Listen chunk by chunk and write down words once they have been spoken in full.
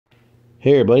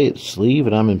Hey everybody, it's Sleeve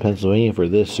and I'm in Pennsylvania for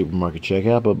this supermarket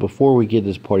checkout. But before we get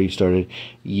this party started,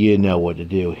 you know what to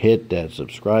do. Hit that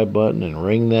subscribe button and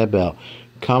ring that bell.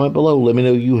 Comment below, let me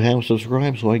know you have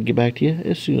subscribed so I can get back to you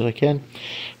as soon as I can.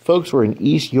 Folks, we're in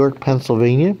East York,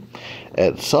 Pennsylvania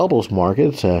at Sobel's Market.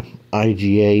 It's a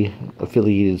IGA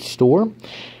affiliated store.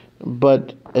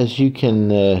 But as you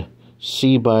can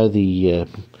see by the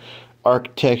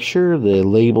architecture, the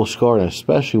label scar, and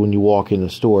especially when you walk in the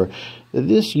store,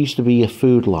 this used to be a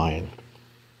Food Lion.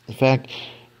 In fact,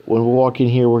 when we walk in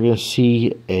here, we're going to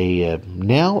see a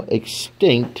now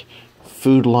extinct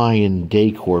Food Lion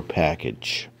decor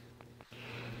package.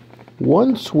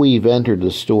 Once we've entered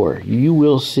the store, you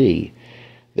will see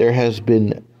there has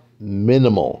been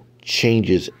minimal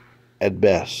changes at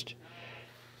best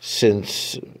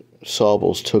since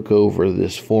Sobel's took over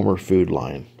this former Food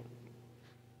Lion.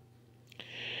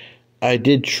 I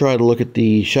did try to look at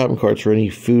the shopping carts for any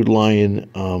Food Lion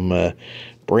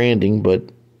branding, but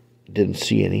didn't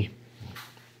see any.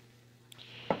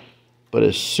 But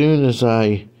as soon as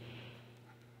I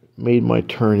made my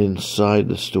turn inside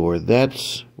the store,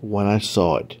 that's when I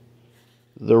saw it.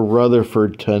 The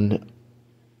Rutherfordton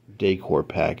decor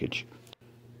package.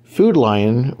 Food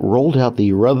Lion rolled out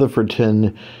the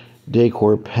Rutherfordton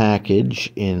decor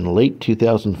package in late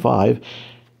 2005.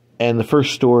 And the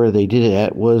first store they did it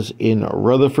at was in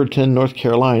Rutherfordton, North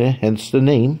Carolina, hence the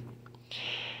name.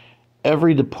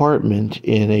 Every department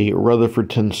in a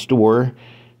Rutherfordton store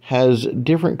has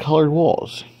different colored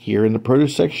walls. Here in the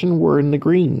produce section, we're in the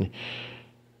green.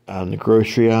 On the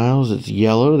grocery aisles, it's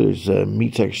yellow. There's a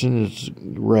meat section, it's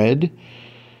red.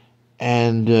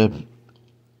 And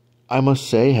I must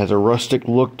say, has a rustic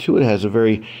look to it. Has a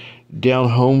very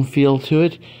down-home feel to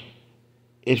it.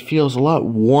 It feels a lot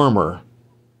warmer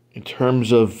in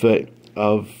terms of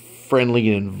friendly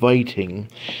and inviting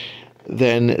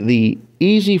than the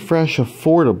easy, fresh,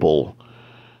 affordable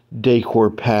decor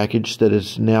package that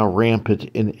is now rampant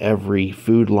in every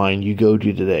Food Line you go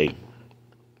to today.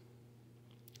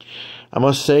 I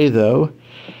must say, though,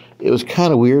 it was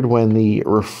kind of weird when the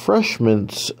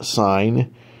refreshments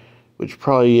sign, which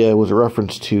probably was a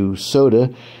reference to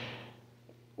soda,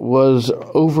 was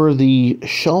over the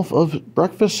shelf of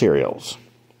breakfast cereals.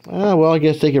 Well, I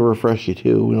guess they can refresh you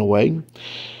too, in a way.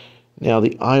 Now,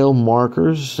 the aisle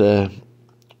markers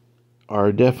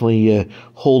are definitely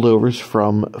holdovers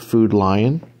from Food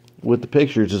Lion, with the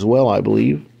pictures as well, I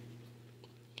believe.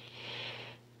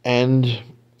 And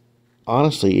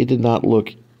honestly, it did not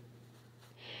look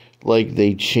like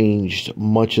they changed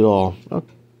much at all.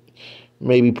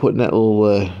 Maybe putting that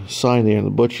little sign there in the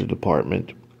butcher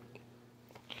department.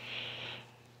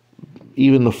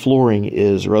 Even the flooring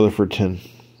is Rutherfordton.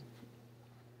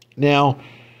 Now,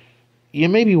 you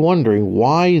may be wondering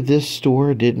why this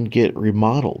store didn't get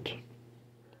remodeled.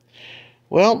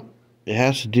 Well, it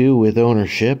has to do with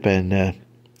ownership, and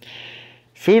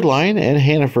Food Lion and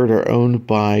Hannaford are owned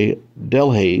by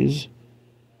Delhaize,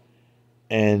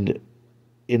 and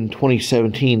in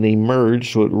 2017 they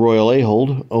merged with Royal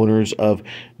Ahold, owners of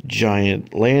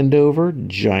Giant Landover,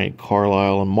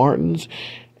 Giant-Carlisle and Martin's,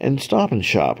 and Stop and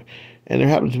Shop. And there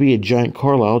happens to be a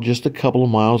Giant-Carlisle just a couple of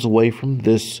miles away from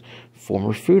this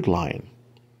former Food Lion.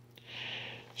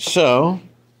 So,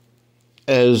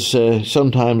 as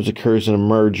sometimes occurs in a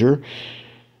merger,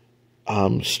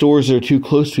 stores that are too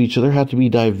close to each other have to be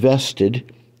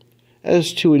divested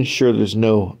as to ensure there's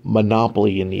no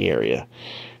monopoly in the area.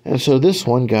 And so this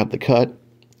one got the cut.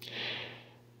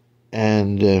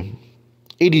 And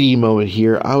ADD moment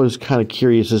here, I was kind of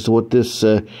curious as to what this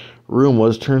room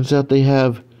was. Turns out they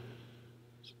have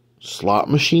slot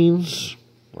machines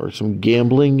or some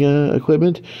gambling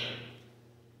equipment.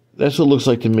 That's what it looks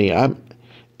like to me.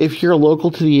 If you're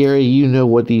local to the area, you know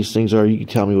what these things are. You can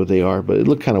tell me what they are, but it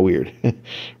looked kind of weird.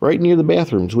 Right near the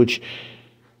bathrooms, which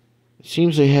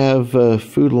seems to have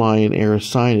Food Lion era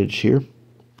signage here.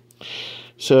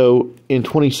 So in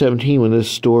 2017, when this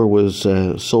store was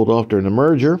sold off during the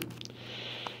merger,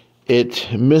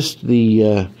 it missed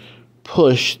the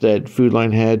push that Food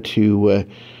Lion had to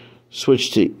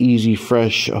switch to easy,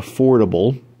 fresh,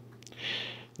 affordable.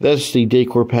 That's the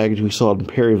decor package we saw in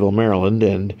Perryville, Maryland,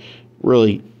 and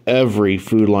really every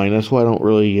Food Line. That's why I don't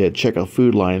really check out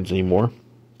Food Lines anymore.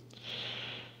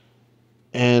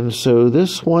 And so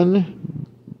this one,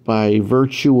 by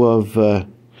virtue of the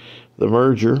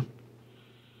merger,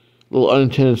 little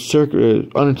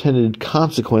unintended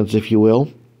consequence, if you will,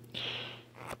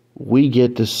 we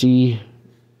get to see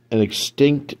an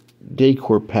extinct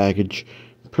decor package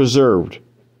preserved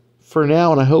for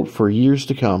now, and I hope for years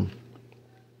to come.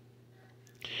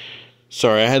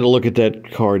 Sorry, I had to look at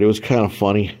that card. It was kind of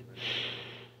funny.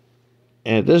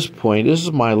 And at this point, this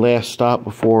is my last stop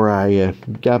before I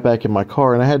got back in my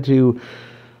car, and I had to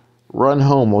run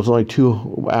home. I was only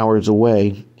 2 hours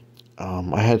away.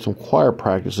 I had some choir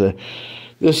practice.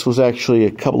 This was actually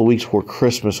a couple of weeks before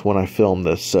Christmas when I filmed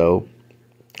this, so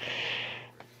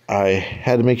I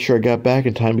had to make sure I got back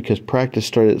in time because practice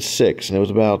started at 6, and it was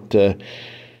about, I think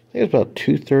it was about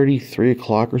 2:30, 3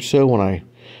 o'clock or so when I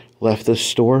left this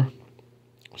store.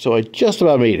 So I just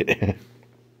about made it.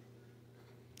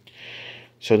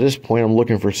 So at this point, I'm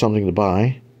looking for something to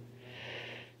buy.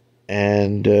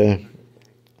 And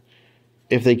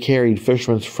if they carried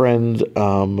Fisherman's Friend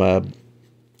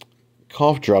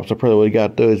cough drops, I probably would have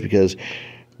got those because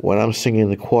when I'm singing in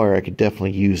the choir, I could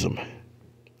definitely use them.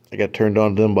 I got turned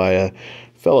on to them by a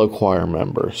fellow choir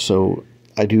member, so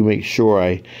I do make sure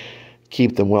I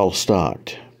keep them well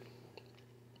stocked.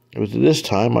 It was at this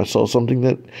time I saw something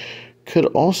that could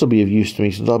also be of use to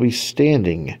me since I'll be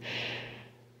standing.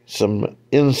 Some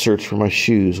inserts for my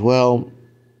shoes. Well,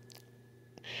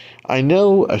 I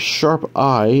know a sharp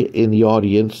eye in the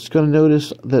audience is going to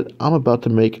notice that I'm about to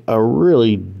make a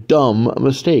really dumb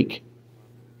mistake.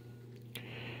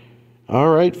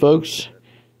 Alright, folks.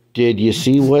 Did you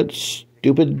see what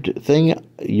stupid thing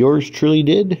yours truly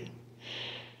did?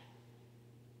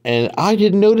 And I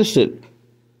didn't notice it.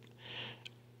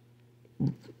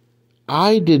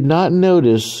 I did not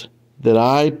notice that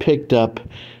I picked up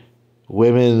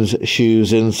women's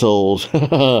shoes insoles.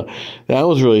 That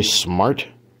was really smart.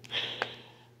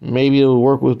 Maybe it'll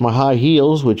work with my high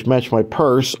heels, which match my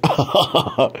purse.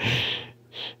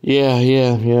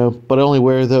 Yeah. But I only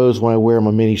wear those when I wear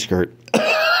my miniskirt.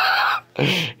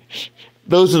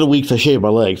 Those are the weeks I shave my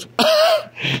legs.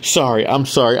 Sorry, I'm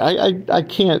sorry. I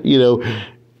can't,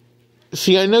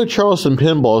 See, I know Charleston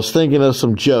Pinball is thinking of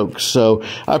some jokes, so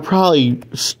I probably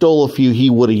stole a few he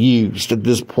would have used at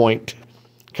this point.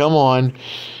 Come on.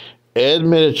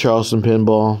 Admit it, Charleston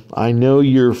Pinball. I know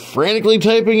you're frantically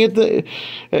typing in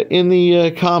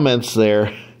the comments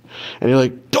there. And you're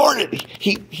like, darn it,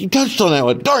 he touched on that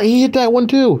one. Darn it, he hit that one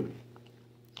too.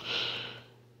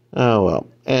 Oh, well.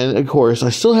 And, of course, I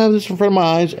still have this in front of my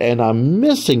eyes, and I'm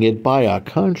missing it by a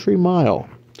country mile.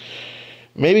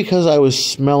 Maybe because I was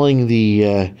smelling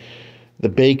the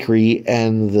bakery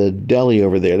and the deli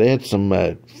over there. They had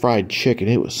some fried chicken.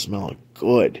 It was smelling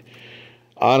good.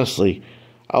 Honestly,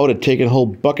 I would have taken a whole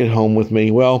bucket home with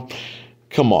me. Well,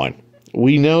 come on.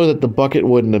 We know that the bucket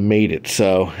wouldn't have made it,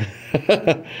 so...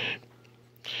 I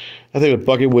think the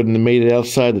bucket wouldn't have made it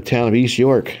outside the town of East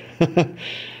York.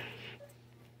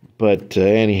 But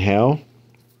anyhow,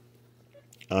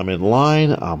 I'm in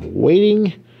line, I'm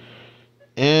waiting,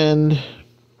 and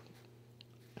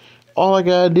all I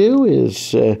gotta do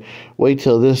is wait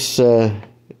till this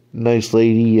nice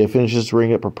lady finishes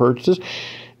ringing up her purchases.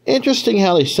 Interesting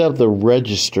how they set up the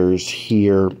registers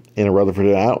here in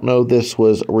Rutherfordton. I don't know if this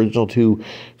was original to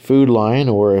Food Lion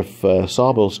or if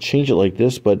Sawbills changed it like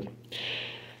this, but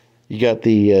you got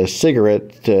the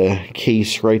cigarette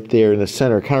case right there in the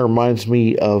center. It kind of reminds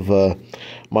me of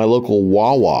my local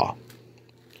Wawa.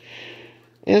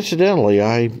 Incidentally,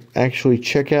 I actually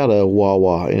check out a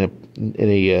Wawa in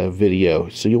a video,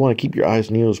 so you want to keep your eyes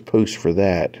and ears posted for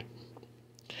that.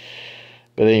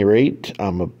 But at any rate,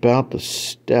 I'm about to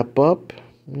step up.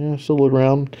 Yeah, still look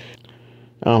around.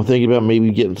 I'm thinking about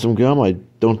maybe getting some gum. I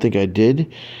don't think I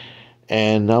did.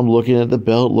 And I'm looking at the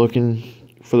belt, looking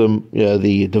for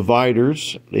the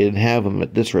dividers. They didn't have them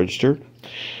at this register.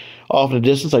 Off in the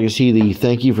distance, I can see the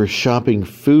 "Thank you for shopping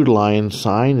Food Lion"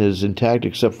 sign is intact,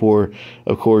 except for,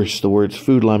 of course, the words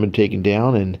 "Food Lion" been taken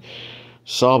down, and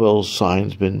Sawbill's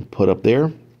sign's been put up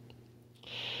there.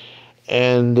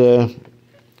 And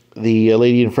the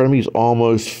lady in front of me is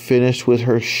almost finished with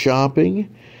her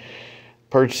shopping.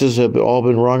 Purchases have all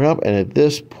been rung up, and at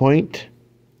this point,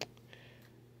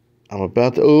 I'm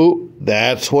about to... Oh,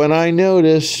 that's when I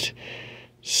noticed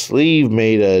Sleeve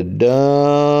made a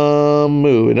dumb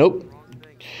move. Nope.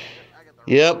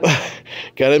 Yep.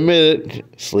 Gotta admit it.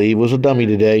 Sleeve was a dummy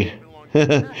today.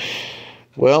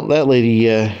 Well, that lady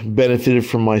benefited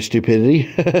from my stupidity.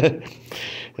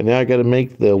 And now I gotta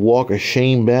make the walk of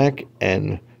shame back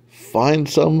and find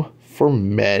some for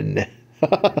men.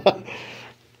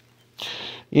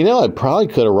 I probably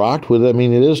could have rocked with it. I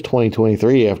mean, it is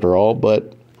 2023 after all,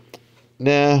 but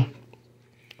nah.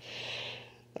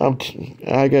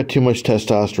 I got too much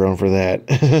testosterone for that.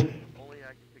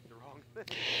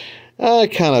 I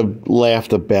kind of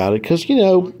laughed about it because,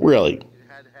 really,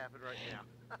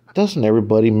 doesn't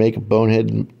everybody make a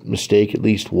bonehead mistake at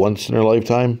least once in their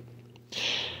lifetime?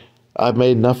 I've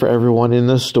made enough for everyone in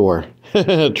this store.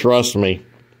 Trust me.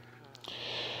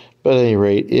 But at any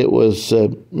rate, it was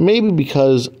maybe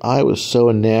because I was so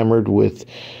enamored with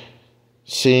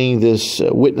seeing this,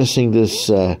 witnessing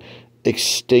this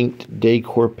extinct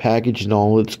decor package in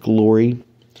all its glory,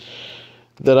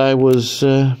 that I was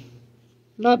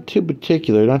not too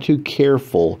particular, not too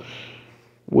careful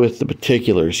with the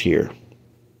particulars here.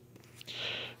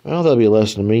 Well, that'll be a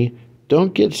lesson to me.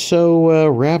 Don't get so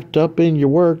wrapped up in your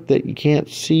work that you can't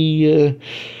see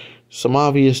some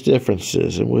obvious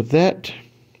differences. And with that,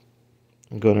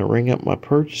 I'm going to ring up my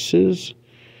purchases.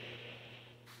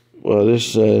 Well,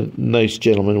 this nice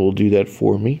gentleman will do that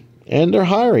for me. And they're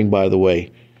hiring, by the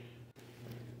way.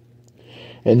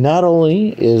 And not only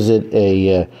is it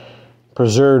a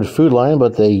preserved food line,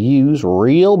 but they use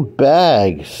real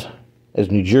bags. As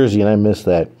New Jersey, and I miss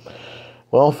that.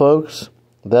 Well, folks,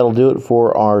 that'll do it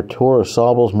for our tour of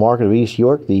Sawbill's Market of East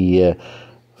York, the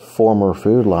former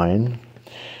food line.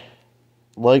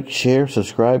 Like, share,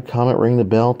 subscribe, comment, ring the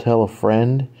bell, tell a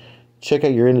friend. Check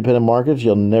out your independent markets.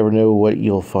 You'll never know what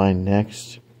you'll find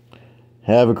next.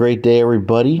 Have a great day,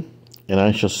 everybody, and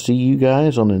I shall see you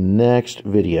guys on the next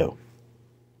video.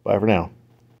 Bye for now.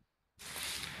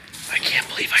 I can't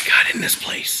believe I got in this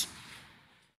place.